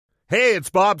Hey, it's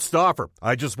Bob Stauffer.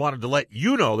 I just wanted to let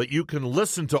you know that you can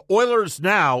listen to Oilers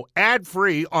Now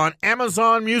ad-free on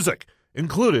Amazon Music,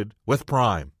 included with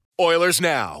Prime. Oilers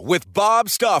Now with Bob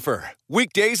Stauffer.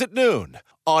 Weekdays at noon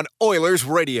on Oilers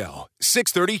Radio,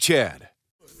 630 CHED.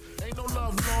 Ain't no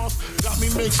love lost. Got me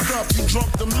mixed up. You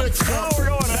drunk them licks. Oh, we're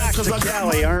going back to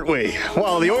Cali, aren't we?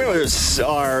 Well, the Oilers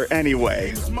are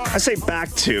anyway. I say back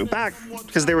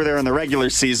because they were there in the regular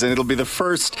season. It'll be the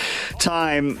first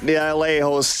time the LA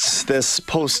hosts this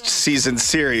postseason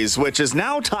series, which is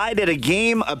now tied at a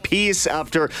game apiece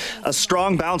after a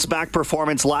strong bounce-back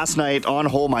performance last night on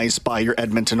home ice by your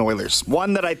Edmonton Oilers.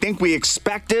 One that I think we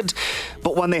expected,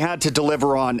 but one they had to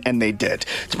deliver on, and they did.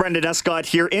 It's Brendan Escott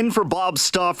here in for Bob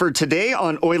Stauffer today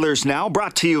on Oilers Now,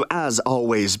 brought to you as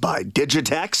always by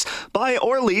Digitex. Buy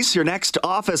or lease your next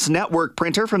office network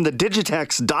printer from the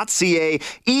digitex.ca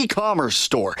e-commerce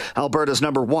store, Alberta's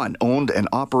 #1 owned and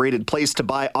operated place to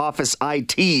buy office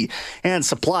IT and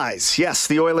supplies. Yes,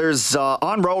 the Oilers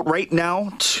en route right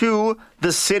now to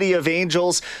the City of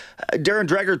Angels. Darren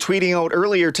Dreger tweeting out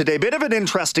earlier today, bit of an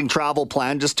interesting travel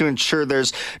plan just to ensure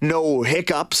there's no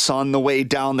hiccups on the way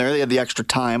down there. They had the extra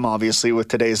time, obviously, with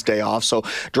today's day off. So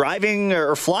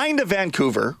flying to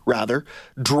Vancouver,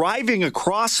 driving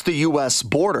across the U.S.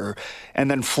 border,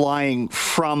 and then flying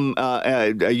from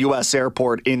a U.S.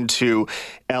 airport into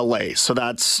L.A. So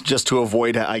that's just to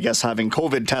avoid, I guess, having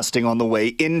COVID testing on the way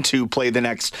into play the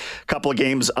next couple of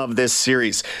games of this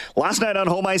series. Last night on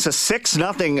home ice, a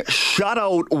 6-0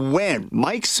 shutout win.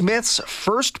 Mike Smith's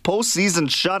first postseason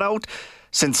shutout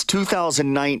since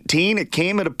 2019. It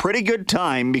came at a pretty good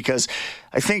time because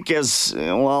I think, as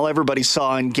well, everybody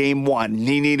saw in Game 1,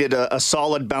 he needed a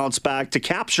solid bounce back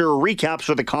to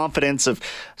recapture the confidence of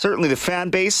certainly the fan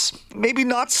base, maybe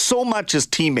not so much as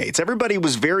teammates. Everybody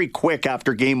was very quick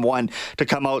after Game 1 to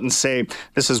come out and say,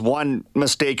 this is one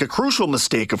mistake, a crucial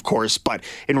mistake, of course, but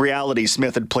in reality,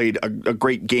 Smith had played a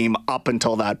great game up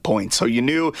until that point. So you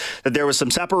knew that there was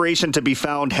some separation to be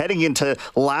found heading into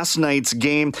last night's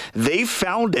game. They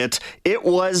found it. It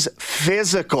was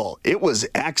physical. It was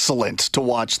excellent to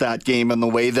watch that game and the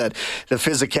way that the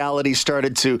physicality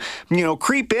started to,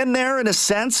 creep in there in a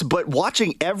sense, but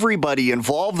watching everybody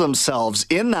involve themselves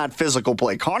in that physical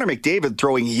play. Connor McDavid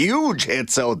throwing huge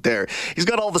hits out there. He's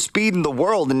got all the speed in the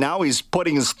world, and now he's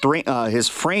putting his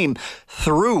frame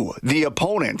through the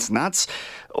opponent. And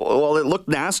it looked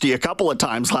nasty a couple of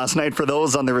times last night for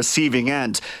those on the receiving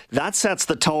end. That sets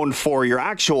the tone for your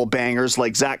actual bangers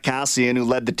like Zach Kassian, who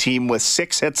led the team with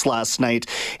 6 hits last night.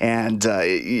 And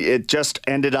it just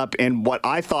ended up in what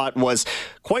I thought was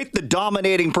quite the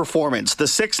dominating performance. The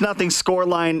 6-0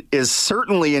 scoreline is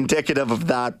certainly indicative of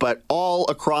that, but all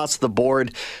across the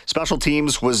board, special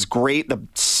teams was great. The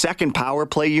second power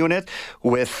play unit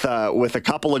with a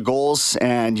couple of goals,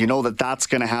 and you know that's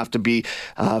going to have to be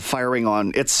firing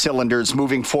on its cylinders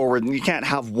moving forward. And you can't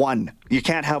have one. You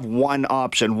can't have one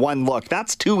option, one look.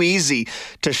 That's too easy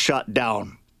to shut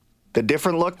down. The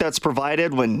different look that's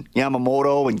provided when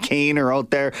Yamamoto and Kane are out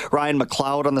there, Ryan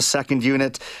McLeod on the second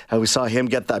unit. We saw him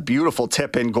get that beautiful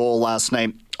tip-in goal last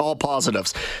night. All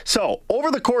positives. So, over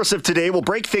the course of today, we'll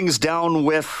break things down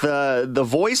with the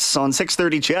voice on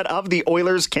 630 CHED of the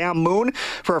Oilers, Cam Moon,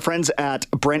 for our friends at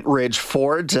Brent Ridge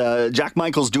Ford. Jack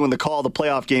Michael's doing the call, the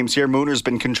playoff games here. Mooner's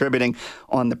been contributing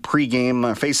on the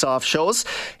pregame face-off shows.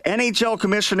 NHL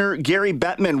Commissioner Gary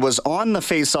Bettman was on the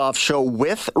face-off show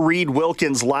with Reed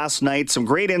Wilkins last night. Some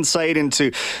great insight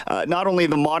into not only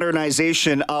the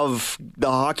modernization of the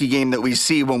hockey game that we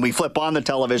see when we flip on the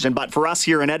television, but for us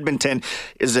here in Edmonton,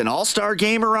 is an all-star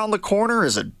game around the corner?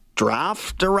 Is a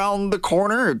draft around the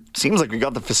corner? It seems like we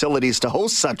got the facilities to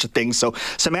host such a thing. So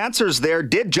some answers there.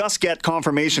 Did just get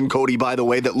confirmation, Cody, by the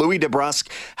way, that Louis DeBrusk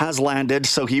has landed,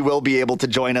 so he will be able to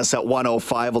join us at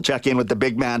 1:05. We'll check in with the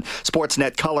big man,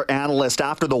 Sportsnet color analyst,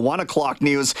 after the 1 o'clock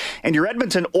news. And your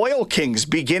Edmonton Oil Kings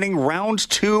beginning round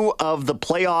 2 of the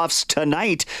playoffs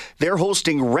tonight. They're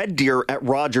hosting Red Deer at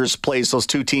Rogers Place. Those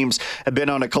two teams have been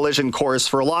on a collision course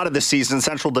for a lot of the season.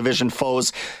 Central Division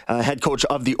foes. Head coach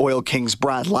of the Oil Kings,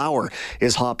 Brad Lauer,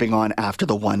 is hopping on after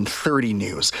the 1:30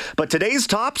 news. But today's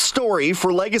top story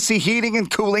for Legacy Heating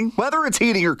and Cooling, whether it's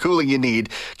heating or cooling you need,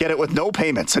 get it with no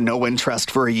payments and no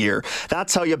interest for a year.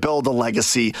 That's how you build a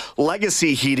legacy.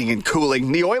 Legacy Heating and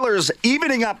Cooling. The Oilers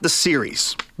evening up the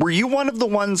series. Were you one of the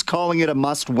ones calling it a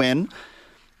must-win?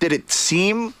 Did it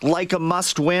seem like a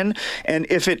must-win? And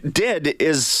if it did,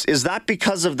 is that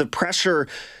because of the pressure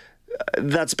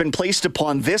that's been placed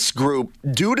upon this group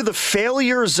due to the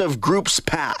failures of groups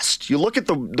past? You look at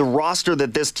the roster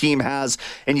that this team has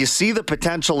and you see the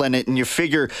potential in it and you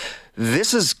figure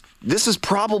this is this is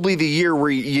probably the year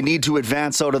where you need to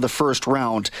advance out of the first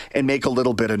round and make a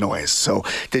little bit of noise. So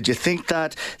did you think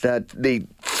that they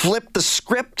flipped the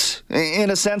script in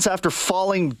a sense after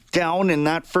falling down in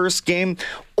that first game?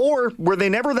 Or were they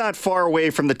never that far away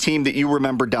from the team that you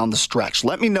remember down the stretch?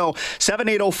 Let me know.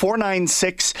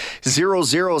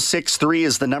 780-496-0063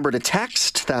 is the number to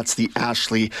text. That's the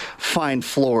Ashley Fine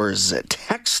Floors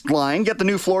text line. Get the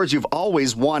new floors you've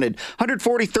always wanted.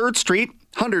 143rd Street,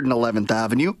 111th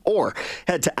Avenue, or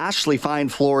head to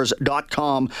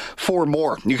ashleyfinefloors.com for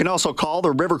more. You can also call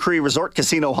the River Cree Resort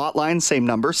Casino hotline, same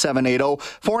number,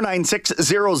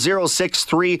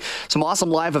 780-496-0063. Some awesome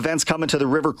live events coming to the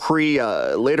River Cree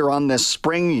later on this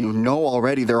spring. You know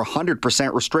already they're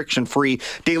 100% restriction-free.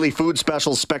 Daily food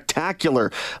specials,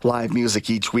 spectacular live music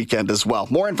each weekend as well.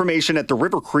 More information at the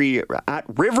River Cree at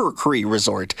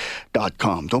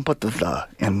rivercreeresort.com. Don't put the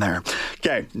in there.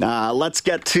 Okay, let's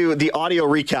get to the audio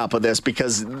recap of this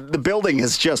because the building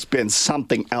has just been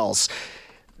something else.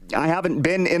 I haven't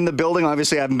been in the building.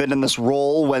 Obviously, I haven't been in this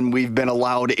role when we've been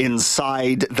allowed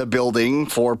inside the building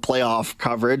for playoff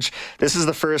coverage. This is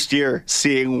the first year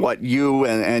seeing what you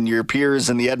and your peers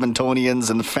and the Edmontonians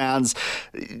and the fans,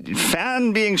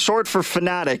 fan being short for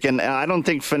fanatic, and I don't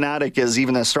think fanatic is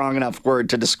even a strong enough word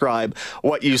to describe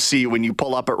what you see when you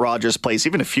pull up at Rogers Place,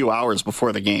 even a few hours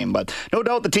before the game. But no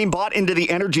doubt the team bought into the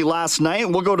energy last night.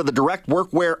 We'll go to the Direct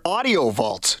Workwear Audio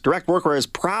Vault. Direct Workwear is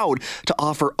proud to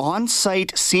offer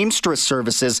on-site seamstress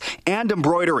services and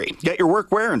embroidery. Get your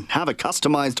workwear and have it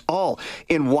customized all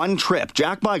in one trip.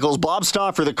 Jack Michaels, Bob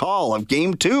Stauffer, the call of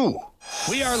Game 2.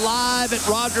 We are live at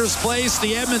Rogers Place.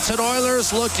 The Edmonton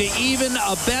Oilers look to even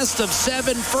a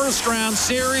best-of-7 first-round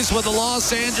series with the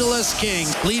Los Angeles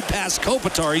Kings. Lead pass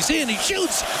Kopitar. He's in. He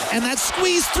shoots. And that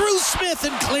squeezed through Smith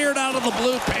and cleared out of the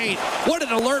blue paint. What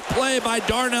an alert play by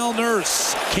Darnell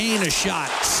Nurse. Kane a shot.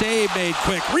 Save made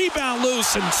quick. Rebound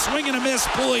loose and swing and a miss.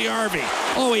 Puljujarvi.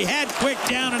 Oh, he had quick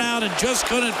down and out and just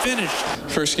couldn't finish.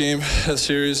 First game of the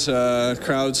series,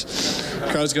 crowds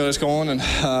got us going, and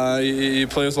you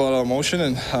play with a lot of emotion,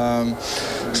 and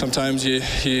sometimes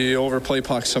you overplay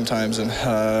pucks sometimes, and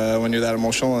when you're that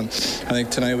emotional, and I think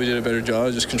tonight we did a better job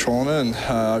of just controlling it, and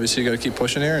obviously you got to keep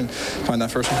pushing here and find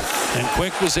that first one. And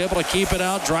Quick was able to keep it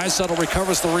out. Draisaitl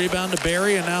recovers the rebound to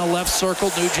Barrie, and now left circle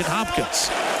Nugent Hopkins.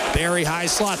 Barrie high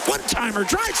slot, one-timer,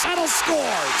 Draisaitl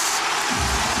scores!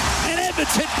 And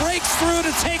Edmonton breaks through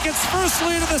to take its first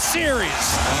lead of the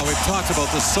series. We've talked about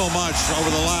this so much over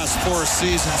the last 4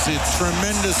 seasons. The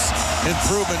tremendous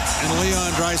improvement in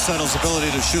Leon Draisaitl's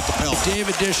ability to shoot the penalty.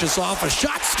 David dishes off a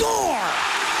shot, score!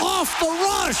 Off the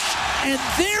rush, and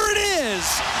there it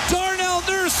is. Darnell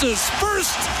Nurse's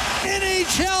first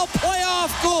NHL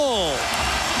playoff goal.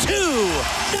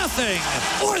 2-0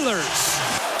 Oilers.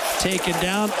 Taken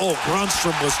down. Oh,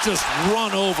 Grundstrom was just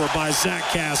run over by Zach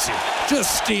Kassian.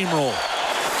 Just steamroll.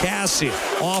 Kassian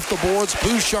off the boards.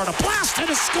 Bouchard a blast and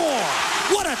a score.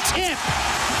 What a tip.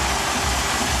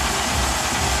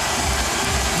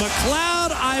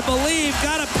 McLeod, I believe,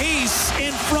 got a piece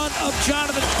in front of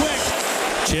Jonathan Quick.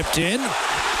 Chipped in.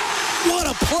 What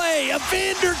a play.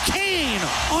 Evander Kane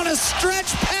on a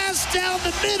stretch pass down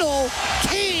the middle.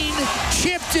 Kane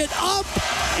chipped it up,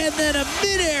 and then a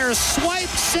midair swipe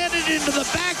sent it into the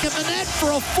back of the net for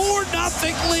a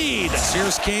 4-0 lead.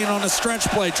 Here's Kane on a stretch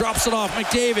play. Drops it off.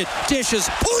 McDavid dishes.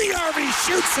 Puljujarvi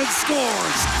shoots and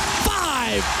scores.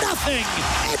 5-0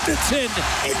 Edmonton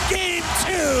in Game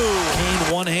 2. Kane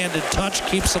one-handed touch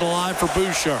keeps it alive for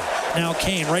Bouchard. Now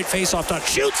Kane, right face-off dot,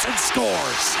 shoots and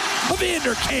scores.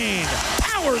 Evander Kane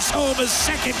powers home his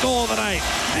second goal of the night.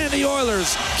 And the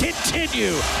Oilers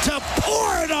continue to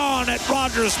pour it on at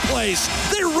Rogers Place.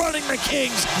 They're running the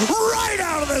Kings right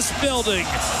out of this building.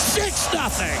 6-0.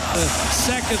 The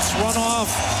seconds run off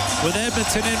with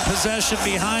Edmonton in possession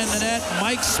behind the net.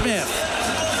 Mike Smith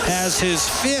has his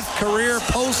 5th career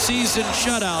postseason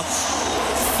shutout.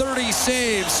 30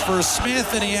 saves for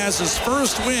Smith, and he has his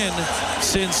first win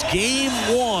since Game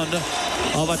 1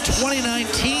 of a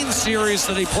 2019 series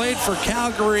that he played for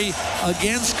Calgary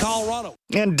against Colorado.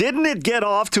 And didn't it get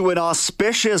off to an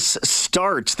auspicious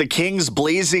start? The Kings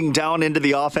blazing down into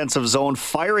the offensive zone,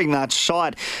 firing that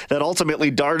shot that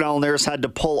ultimately Darnell Nurse had to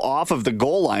pull off of the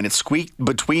goal line. It squeaked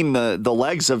between the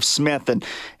legs of Smith. And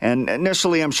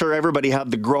initially, I'm sure everybody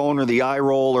had the groan or the eye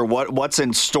roll or what's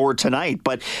in store tonight.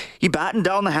 But he battened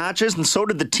down the hatches matches, and so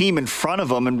did the team in front of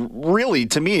them. And really,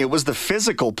 to me, it was the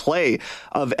physical play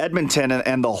of Edmonton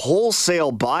and the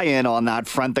wholesale buy-in on that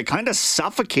front that kind of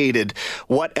suffocated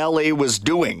what LA was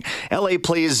doing. LA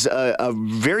plays a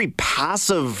very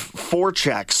passive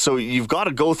forecheck, so you've got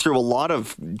to go through a lot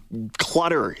of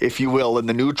clutter, if you will, in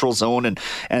the neutral zone.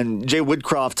 And Jay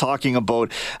Woodcroft talking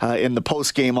about in the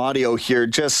post-game audio here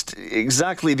just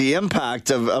exactly the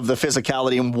impact of the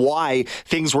physicality and why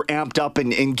things were amped up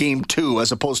in Game 2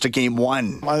 as opposed to Game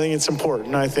 1. I think it's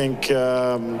important. I think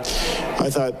I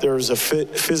thought there was a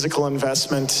physical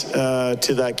investment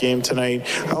to that game tonight.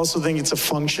 I also think it's a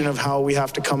function of how we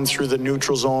have to come through the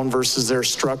neutral zone versus their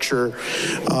structure,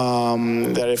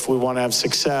 that if we want to have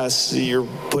success, you're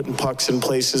putting pucks in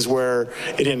places where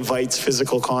it invites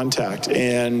physical contact.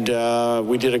 And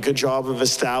we did a good job of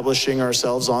establishing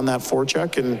ourselves on that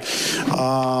forecheck. And,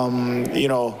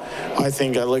 I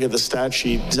think I look at the stat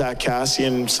sheet, Zach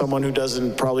Kassian, someone who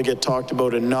doesn't probably get talked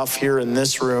about enough here in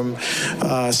this room,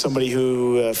 somebody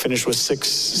who finished with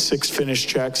six finished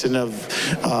checks and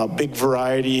a big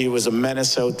variety, was a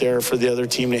menace out there for the other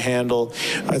team to handle.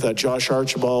 I thought Josh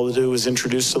Archibald, who was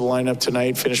introduced to the lineup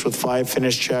tonight, finished with 5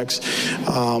 finished checks.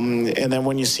 And then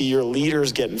when you see your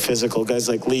leaders getting physical, guys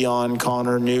like Leon,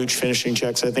 Connor, Nuge finishing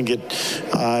checks, I think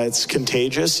it's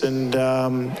contagious, and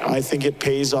I think it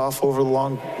pays off over the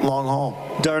long haul.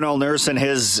 Darnell Nurse in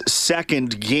his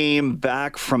second game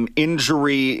back from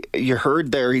injury. You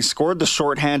heard there, he scored the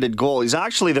shorthanded goal. He's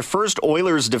actually the first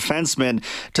Oilers defenseman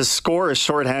to score a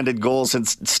shorthanded goal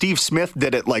since Steve Smith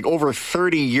did it like over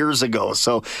 30 years ago.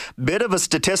 So bit of a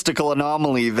statistical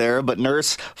anomaly there, but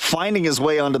Nurse finding his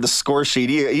way onto the score sheet.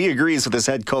 He agrees with his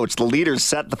head coach. The leaders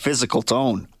set the physical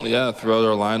tone. Yeah, throughout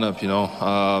our lineup,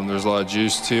 there's a lot of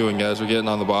juice too, and guys were getting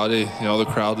on the body. The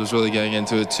crowd was really getting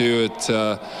into it too.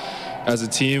 As a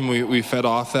team, we fed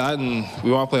off that, and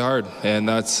we want to play hard. And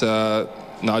that's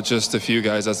not just a few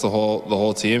guys; that's the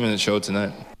whole team, and it showed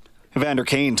tonight. Evander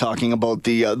Kane talking about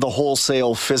the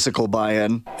wholesale physical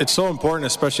buy-in. It's so important,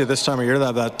 especially this time of year, to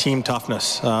have that team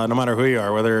toughness, no matter who you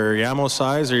are, whether you're Yamo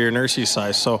size or you're Nursey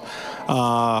size. So,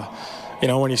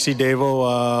 when you see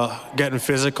Davo getting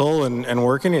physical and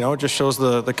working, it just shows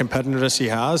the competitiveness he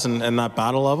has and that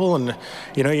battle level. And,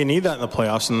 you need that in the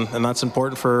playoffs, and that's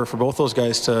important for both those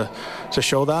guys to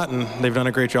show that, and they've done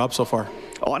a great job so far.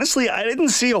 Honestly, I didn't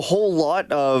see a whole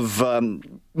lot of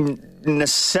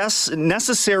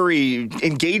necessary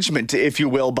engagement, if you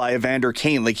will, by Evander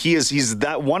Kane. Like he's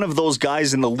that one of those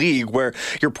guys in the league where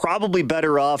you're probably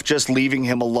better off just leaving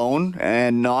him alone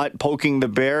and not poking the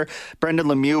bear. Brendan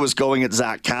Lemieux was going at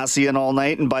Zach Kassian all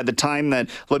night, and by the time that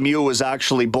Lemieux was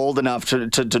actually bold enough to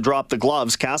drop the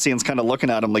gloves, Cassian's kind of looking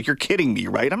at him like, you're kidding me,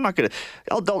 right? I'm not gonna.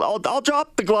 I'll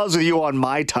drop the gloves with you on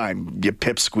my time, you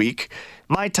pipsqueak.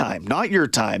 My time, not your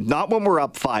time, not when we're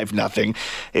up 5-0.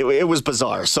 It was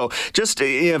bizarre. So just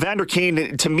Evander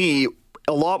Kane, to me,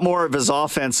 a lot more of his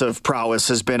offensive prowess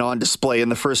has been on display in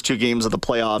the first 2 games of the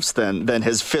playoffs than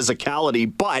his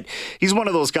physicality. But he's one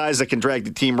of those guys that can drag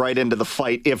the team right into the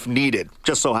fight if needed.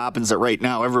 Just so happens that right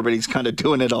now everybody's kind of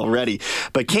doing it already.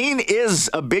 But Kane is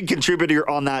a big contributor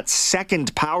on that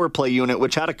second power play unit,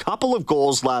 which had a couple of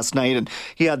goals last night. And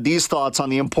he had these thoughts on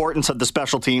the importance of the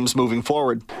special teams moving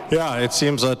forward. Yeah, it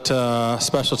seems that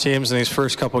special teams in these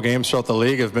first couple games throughout the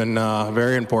league have been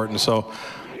very important. So,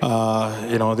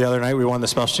 the other night we won the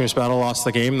special teams battle, lost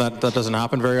the game. That doesn't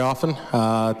happen very often.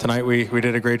 Tonight we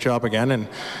did a great job again, and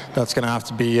that's going to have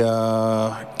to be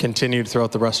continued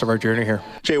throughout the rest of our journey here.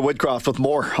 Jay Woodcroft with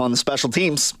more on the special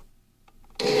teams.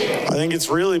 I think it's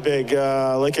really big.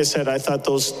 Like I said, I thought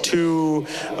those 2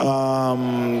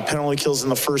 penalty kills in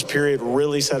the first period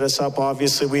really set us up.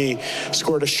 Obviously, we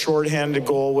scored a shorthanded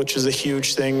goal, which is a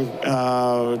huge thing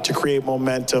to create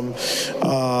momentum.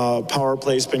 Power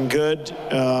play's been good.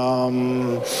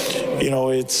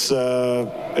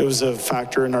 It was a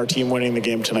factor in our team winning the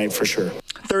game tonight for sure.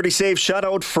 30-save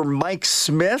shutout for Mike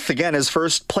Smith. Again, his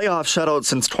first playoff shutout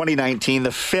since 2019, the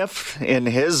 5th in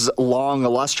his long,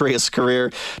 illustrious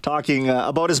career, talking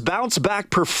about his bounce-back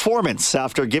performance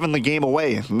after giving the game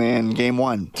away in Game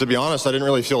 1. To be honest, I didn't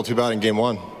really feel too bad in Game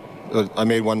 1. I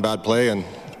made one bad play, and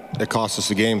it cost us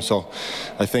the game. So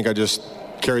I think I just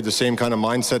carried the same kind of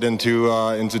mindset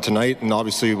into tonight, and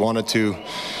obviously wanted to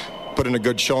put in a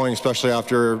good showing, especially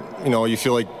after, you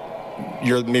feel like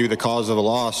you're maybe the cause of a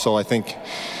loss. So I think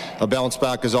a bounce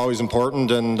back is always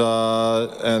important, and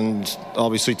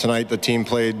obviously tonight the team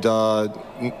played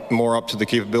more up to the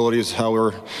capabilities how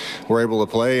we're able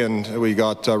to play, and we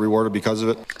got rewarded because of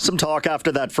it. Some talk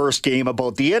after that first game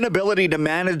about the inability to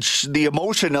manage the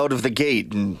emotion out of the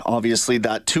gate, and obviously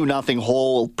that 2-0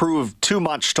 hole proved too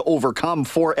much to overcome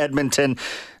for Edmonton.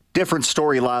 different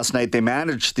story last night. They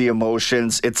managed the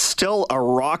emotions. It's still a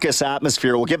raucous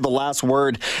atmosphere. We'll give the last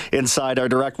word inside our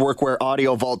direct workwear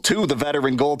audio vault to the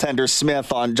veteran goaltender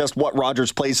Smith on just what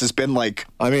Rogers Place has been like.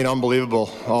 I mean, unbelievable.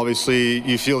 Obviously,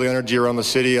 you feel the energy around the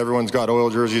city. Everyone's got Oil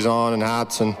jerseys on and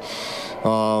hats, and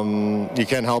you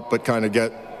can't help but kind of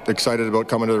get excited about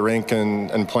coming to the rink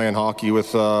and playing hockey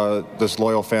with this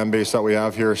loyal fan base that we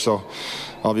have here. So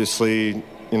obviously,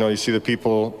 you see the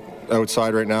people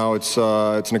outside right now. It's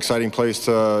an exciting place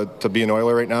to be an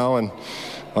Oiler right now, and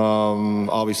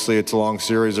obviously it's a long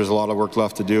series. There's a lot of work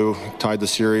left to do, tied the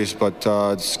series, but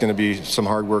it's going to be some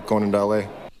hard work going into LA.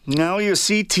 Now you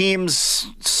see teams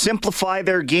simplify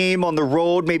their game on the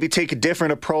road, maybe take a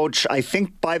different approach. I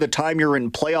think by the time you're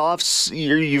in playoffs,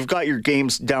 you've got your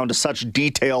games down to such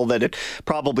detail that it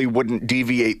probably wouldn't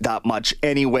deviate that much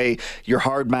anyway. You're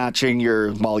hard matching.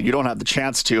 You don't have the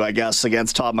chance to, I guess,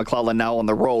 against Todd McClellan now on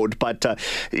the road. But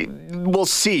we'll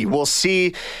see. We'll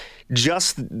see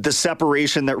just the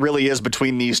separation that really is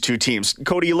between these two teams.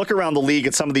 Cody, you look around the league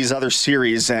at some of these other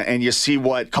series and you see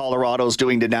what Colorado's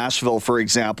doing to Nashville, for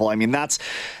example. I mean, that's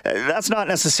not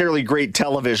necessarily great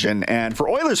television. And for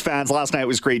Oilers fans, last night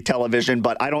was great television,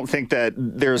 but I don't think that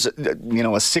there's a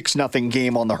 6-0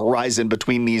 game on the horizon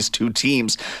between these two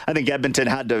teams. I think Edmonton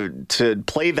had to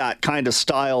play that kind of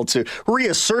style to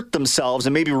reassert themselves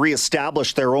and maybe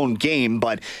reestablish their own game,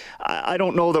 but I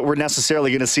don't know that we're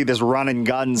necessarily going to see this run and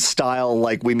gun style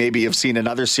like we maybe have seen in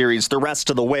other series the rest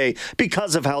of the way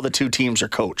because of how the two teams are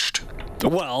coached.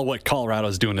 Well, what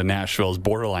Colorado's doing to Nashville is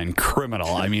borderline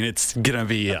criminal. I mean, it's going to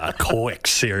be a quick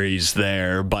series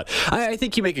there. But I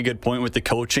think you make a good point with the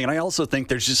coaching. And I also think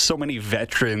there's just so many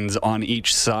veterans on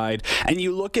each side. And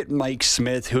you look at Mike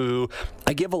Smith, who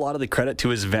I give a lot of the credit to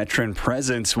his veteran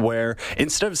presence, where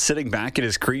instead of sitting back at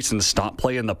his crease and stop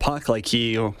playing the puck like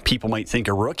people might think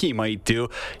a rookie might do,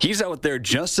 he's out there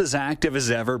just as active as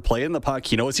ever, playing the puck.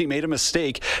 He knows he made a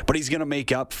mistake, but he's going to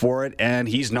make up for it. And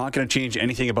he's not going to change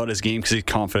anything about his game because he's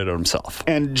confident of himself.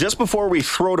 And just before we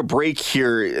throw to break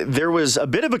here, there was a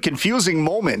bit of a confusing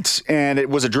moment, and it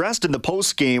was addressed in the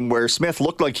post game where Smith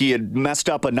looked like he had messed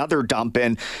up another dump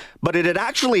in, but it had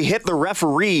actually hit the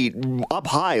referee up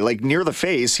high, like near the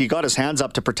face. He got his hands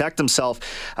up to protect himself,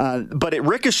 but it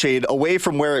ricocheted away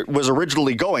from where it was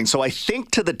originally going. So I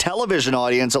think to the television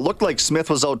audience, it looked like Smith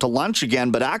was out to lunch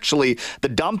again, but actually the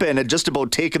dump in had just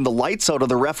about taken the lights out of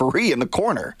the referee in the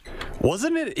corner.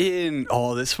 Wasn't it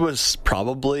this was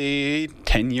probably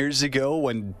 10 years ago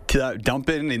when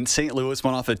Dumpin in St. Louis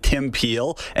went off of Tim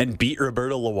Peel and beat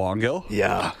Roberto Luongo?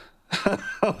 Yeah.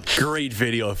 Great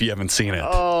video if you haven't seen it.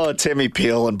 Oh, Timmy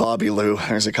Peel and Bobby Lou.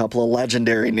 There's a couple of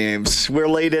legendary names. We're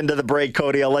late into the break,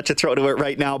 Cody. I'll let you throw to it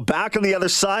right now. Back on the other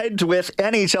side with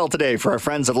NHL Today for our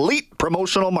friends at Elite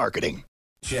Promotional Marketing.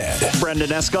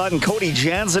 Brendan Escott and Cody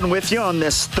Jansen with you on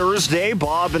this Thursday.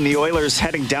 Bob and the Oilers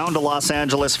heading down to Los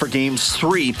Angeles for games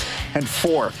 3 and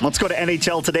 4. Let's go to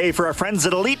NHL Today for our friends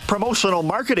at Elite Promotional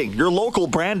Marketing, your local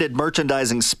branded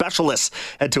merchandising specialists.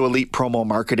 Head to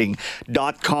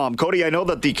elitepromomarketing.com. Cody, I know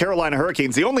that the Carolina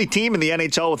Hurricanes, the only team in the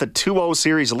NHL with a 2-0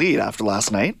 series lead after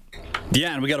last night.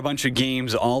 Yeah, and we got a bunch of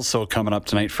games also coming up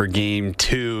tonight for Game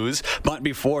 2s. But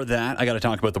before that, I got to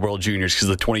talk about the World Juniors because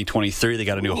the 2023, they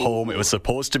got a new home. It was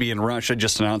supposed to be in Russia,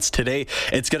 just announced today.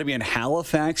 It's going to be in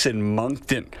Halifax and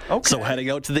Moncton. Okay. So heading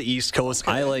out to the East Coast.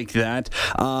 Okay. I like that.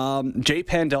 Jay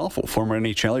Pandolfo, former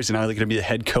NHLer, is now going to be the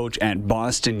head coach at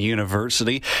Boston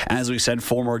University. As we said,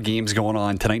 4 more games going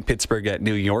on tonight. Pittsburgh at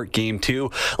New York, Game 2.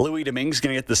 Louis Dominguez is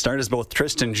going to get the start as both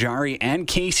Tristan Jarry and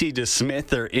Casey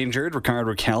DeSmith are injured. Ricard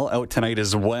Raquel out tonight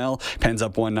as well. Pens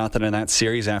up 1-0 in that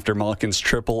series after Malkin's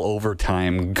triple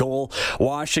overtime goal.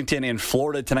 Washington and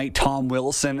Florida tonight. Tom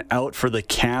Wilson out for the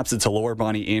Caps. It's a lower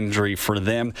body injury for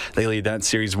them. They lead that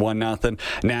series 1-0.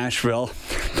 Nashville,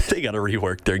 they got to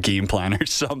rework their game plan or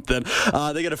something.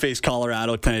 They got to face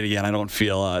Colorado tonight again. I don't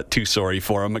feel too sorry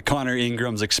for them. Connor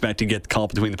Ingram's expected to get the call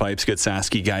between the pipes. Good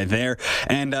Sasky guy there.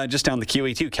 And just down the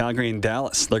QE2, Calgary and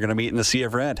Dallas. They're going to meet in the Sea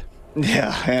of Red.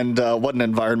 Yeah, and what an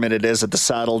environment it is at the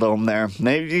Saddle Dome there.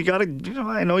 You got to,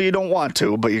 I know you don't want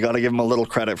to, but you got to give them a little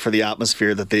credit for the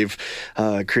atmosphere that they've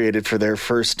created for their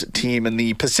first team in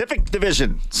the Pacific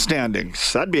Division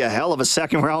standings. That'd be a hell of a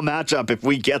second-round matchup if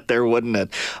we get there, wouldn't it?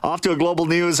 Off to a Global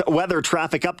News weather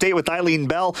traffic update with Eileen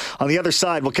Bell. On the other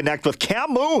side, we'll connect with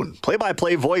Cam Moon,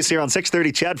 play-by-play voice here on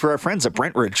 630 CHED for our friends at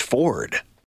Brentridge Ford.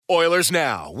 Oilers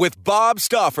Now with Bob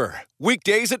Stauffer.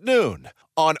 Weekdays at noon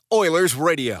on Oilers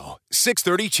Radio,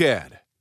 630 CHED.